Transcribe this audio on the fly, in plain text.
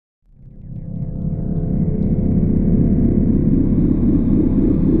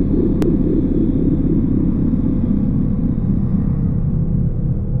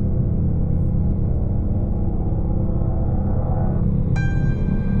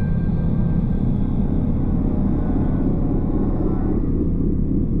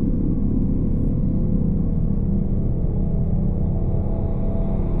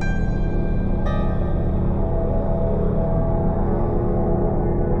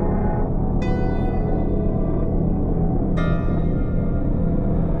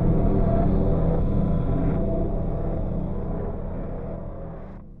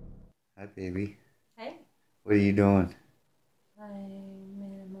What are you doing? I'm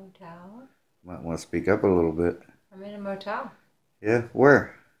in a motel. Might want to speak up a little bit. I'm in a motel Yeah,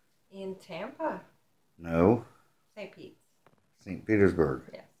 where? in Tampa. No, St. Pete's. St. Petersburg.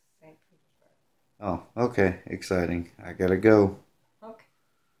 Yes, St. Petersburg. Oh, okay, exciting. I gotta go.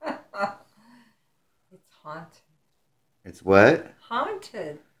 Okay. It's haunted. It's what?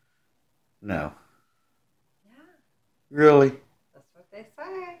 Haunted. No. Yeah, Really? that's what they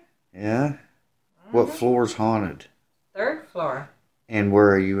say. Yeah? What hmm floor's haunted? Third floor. And where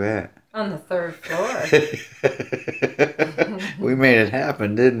are you at? On the third floor. We made it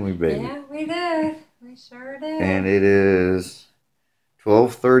happen, didn't we, baby? Yeah, we did. We sure And did. it is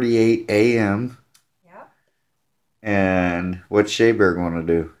 12:38 a.m. Yep. And what's Shea Bear gonna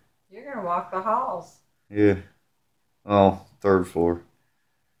do? You're going to walk the halls. Yeah. Oh, third floor.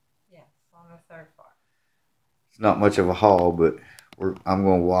 Yes, on the third floor. It's not much of a hall, but I'm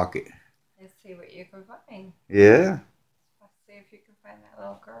gonna walk it. And see what you can find. Yeah. Let's see if you can find that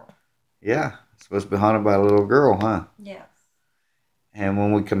little girl. Yeah. It's supposed to be haunted by a little girl, huh? Yes. And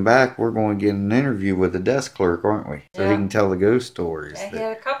when we come back, we're going to get an interview with the desk clerk, aren't we? So he Yeah. can tell the ghost stories. Yeah, he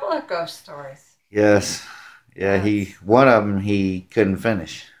had a couple of ghost stories. Yes. Yeah, Yes. one of them he couldn't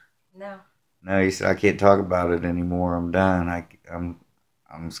finish. No. No, he said, I can't talk about it anymore. I'm done.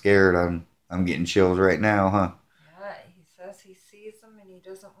 I'm scared. I'm getting chills right now, huh? Yeah, he says he sees them and he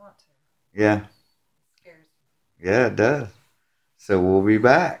doesn't want to. Yeah. It scares Yeah, it does. So we'll be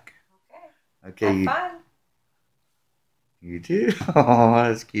back. me. Okay. Okay. Have fun. You too? Oh,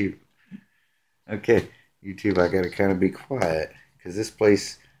 that's cute. Okay, YouTube, I gotta kind of be quiet because this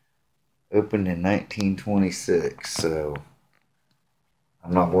place opened in 1926, so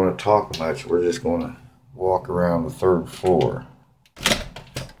I'm not going to talk much. We're just going to walk around the third floor.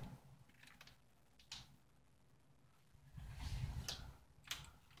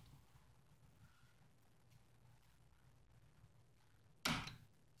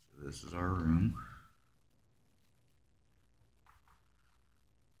 So this is our room.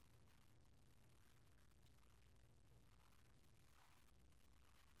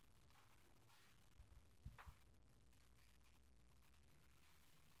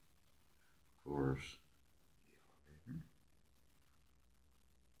 Of course.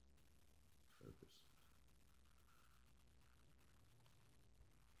 Focus.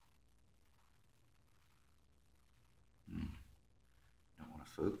 Don't want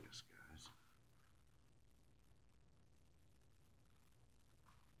to focus, guys.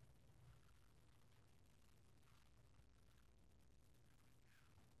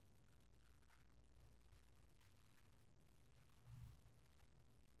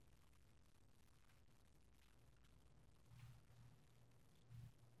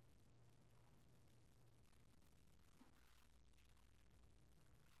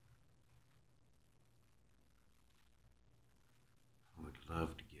 I would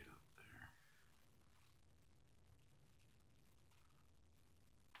love to get up there.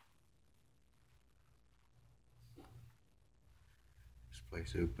 This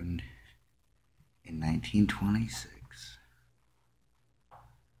place opened in 1926.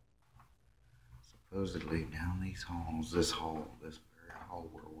 Supposedly down these halls, this very hall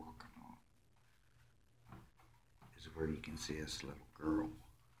we're walking on, is where you can see this little girl.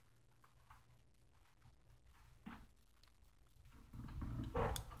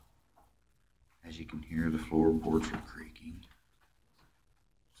 As you can hear, the floorboards are creaking.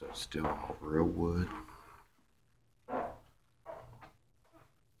 So it's still all real wood.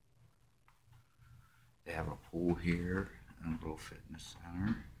 They have a pool here and a little fitness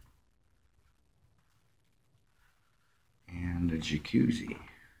center. And a jacuzzi.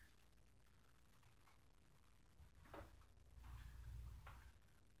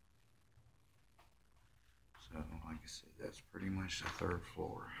 So, like I said, that's pretty much the third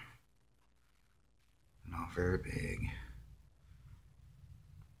floor. Not very big.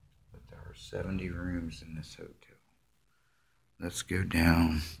 But there are 70 rooms in this hotel. Let's go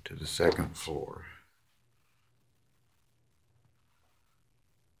down to the second floor.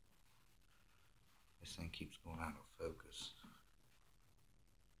 This thing keeps going out of focus.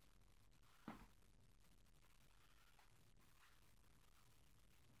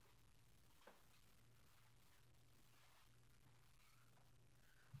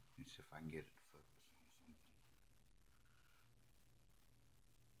 Let's see if I can get it to focus on something.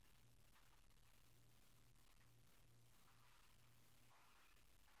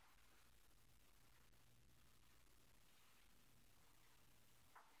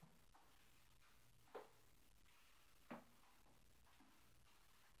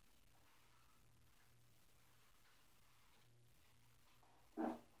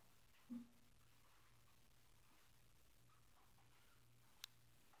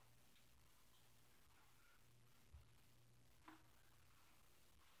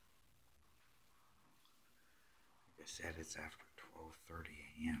 I said, it's after 12:30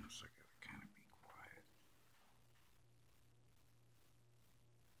 a.m., so I gotta kind of be quiet.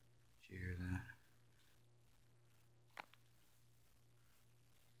 Did you hear that?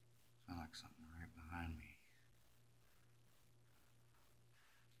 Sound like something right behind me.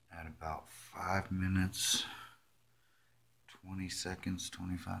 At about 5 minutes, 20 seconds,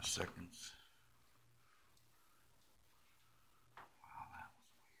 25 seconds. Wow, that was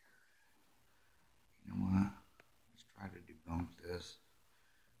weird. You know what? Let's try to debunk this.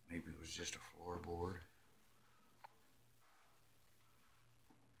 Maybe it was just a floorboard.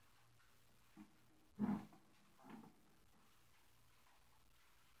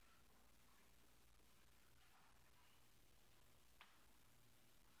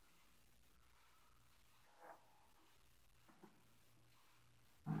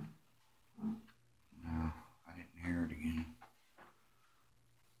 No, I didn't hear it again.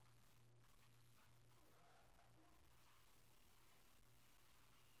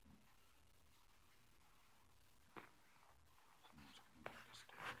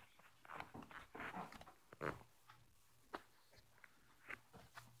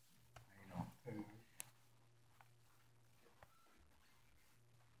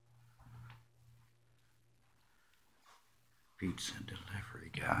 Pizza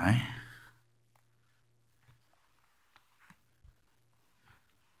delivery guy.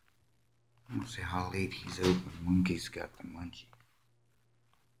 Let's see how late he's open. Monkey's got the munchie.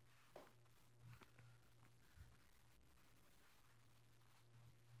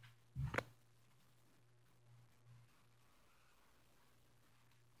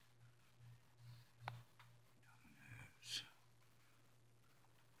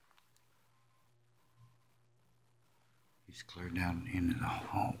 He's clear down into the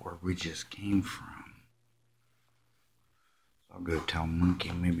hall where we just came from. So I'll go tell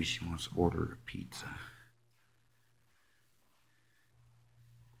Monkey maybe she wants to order a pizza.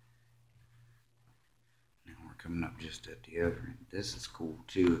 Now we're coming up just at the other end. This is cool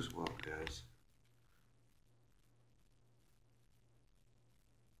too as well, guys.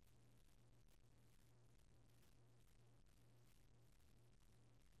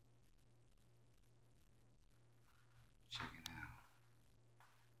 Check it out.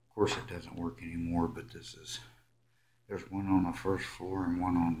 Of course it doesn't work anymore, but there's one on the first floor and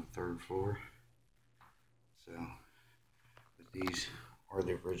one on the third floor. So, but these are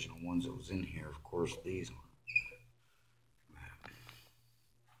the original ones that was in here. Of course, these aren't.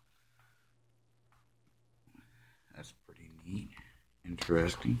 That's pretty neat,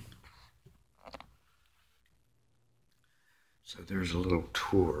 interesting. So there's a little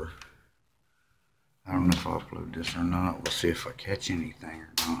tour. I don't know if I'll upload this or not. We'll see if I catch anything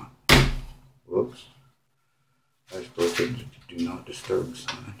or not. Whoops. I supposed to do not disturb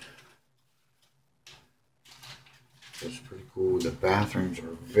sign. That's pretty cool. The bathrooms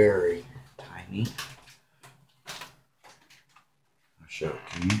are very tiny. I'll show it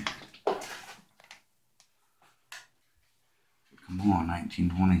to you. Come on,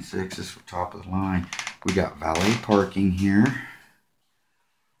 1926. This is top of the line. We got valet parking here.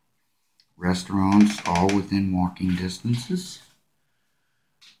 Restaurants all within walking distances.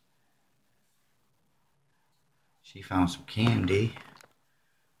 She found some candy.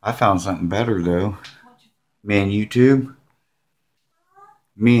 I found something better though. Me and YouTube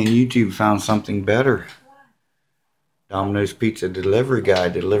found something better. Domino's Pizza delivery guy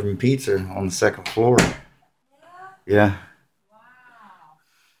delivering pizza on the second floor. Yeah. Wow.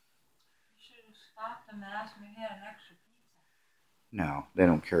 You should have stopped them and asked me if they had an extra pizza. No, they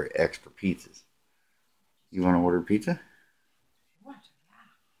don't carry extra pizzas. You want to order pizza? You want to,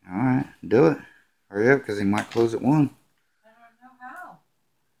 yeah. Alright, do it. Hurry up, because he might close at 1. I don't know how.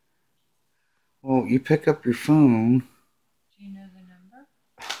 Well, you pick up your phone. Do you know the number?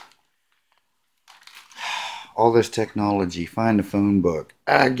 All this technology. Find the phone book.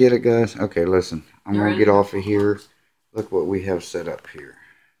 I get it, guys. Okay, listen. I'm going to get off of here. Look what we have set up here.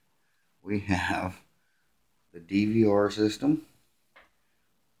 We have the DVR system.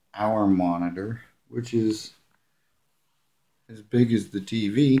 Our monitor, which is as big as the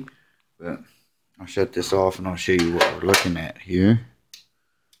TV. But I'll shut this off and I'll show you what we're looking at here.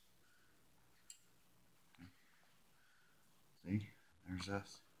 See? There's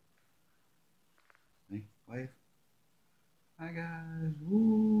us. See? Wave. Hi guys.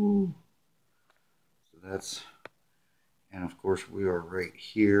 Woo! So that's, and of course we are right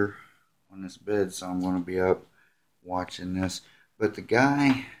here on this bed, so I'm going to be up watching this. But the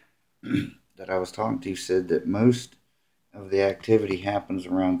guy that I was talking to said that most of the activity happens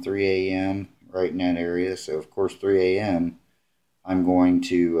around 3 a.m. right in that area. So of course 3 a.m. I'm going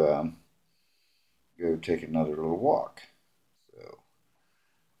to go take another little walk. So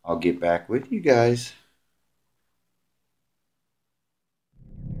I'll get back with you guys.